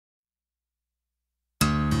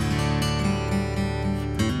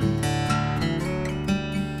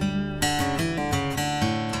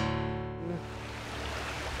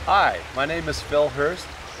Hi, my name is Phil Hurst.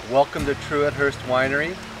 Welcome to Truett Hurst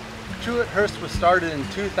Winery. Truett Hurst was started in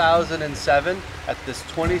 2007 at this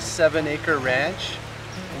 27-acre ranch.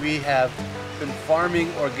 We have been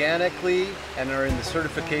farming organically and are in the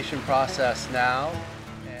certification process now.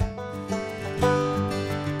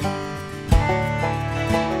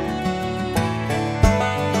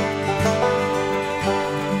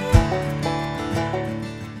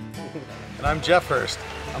 And I'm Jeff Hurst.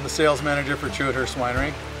 I'm the sales manager for Truett Hurst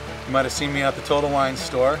Winery. You might have seen me at the Total Wine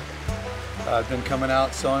store. I've been coming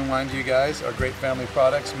out selling wine to you guys, our great family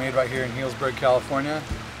products made right here in Healdsburg, California,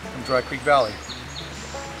 from Dry Creek Valley.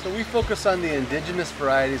 So we focus on the indigenous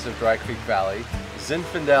varieties of Dry Creek Valley,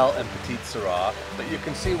 Zinfandel and Petit Syrah, but you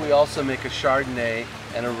can see we also make a Chardonnay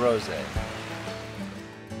and a Rosé.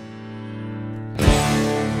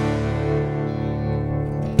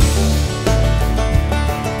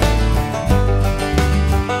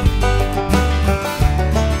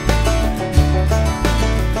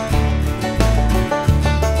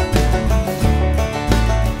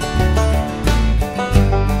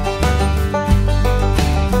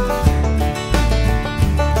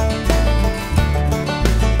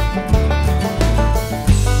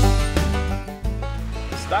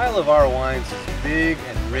 The style of our wines is big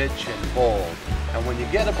and rich and bold, and when you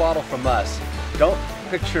get a bottle from us, don't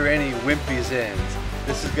picture any wimpy zins.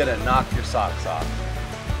 This is going to knock your socks off.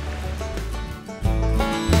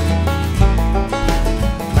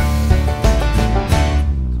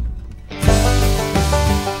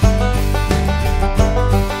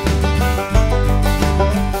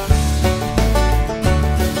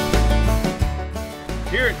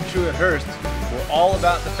 Here at Truett Hurst, we're all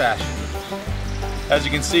about the fashion. As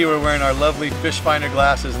you can see, we're wearing our lovely fish finder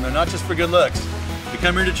glasses, and they're not just for good looks. If you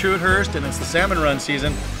come here to Truett Hurst and it's the salmon run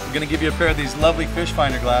season, we're going to give you a pair of these lovely fish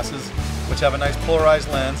finder glasses, which have a nice polarized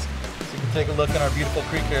lens. So you can take a look in our beautiful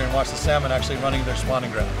creek here and watch the salmon actually running their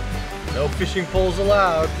spawning ground. No fishing poles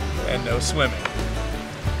allowed. And no swimming.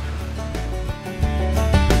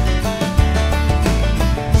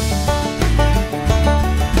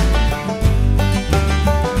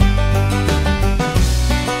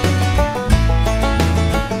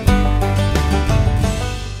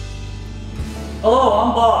 Hello,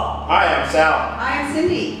 I'm Bob. Hi, I'm Sal. Hi, I'm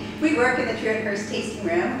Cindy. We work in the Truett Hurst tasting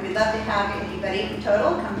room. We'd love to have anybody from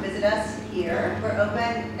Total come visit us here. We're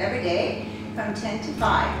open every day from 10 to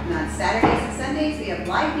 5. And on Saturdays and Sundays, we have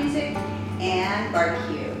live music and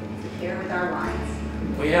barbecue here with our wines.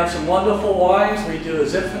 We have some wonderful wines. We do a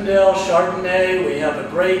Zinfandel, Chardonnay. We have a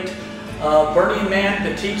great Burning Man,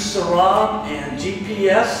 Petit Syrah, and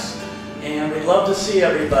GPS. And we'd love to see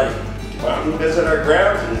everybody. Come visit our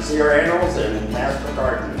grounds and see our animals and ask for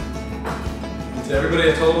garden. And to everybody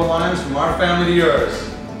at Total Wines, from our family to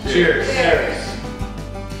yours, cheers. Cheers.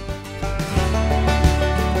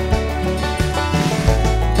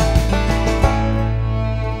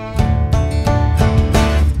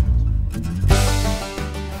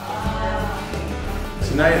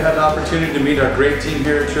 So now you've had the opportunity to meet our great team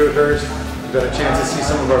here at Truett Hurst. You've got a chance to see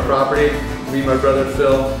some of our property, meet my brother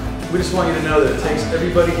Phil. We just want you to know that it takes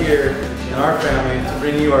everybody here in our family to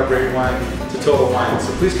bring you our great wine to Total Wine.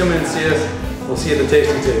 So please come in and see us. We'll see you at the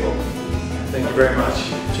tasting table. Thank you very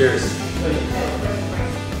much. Cheers.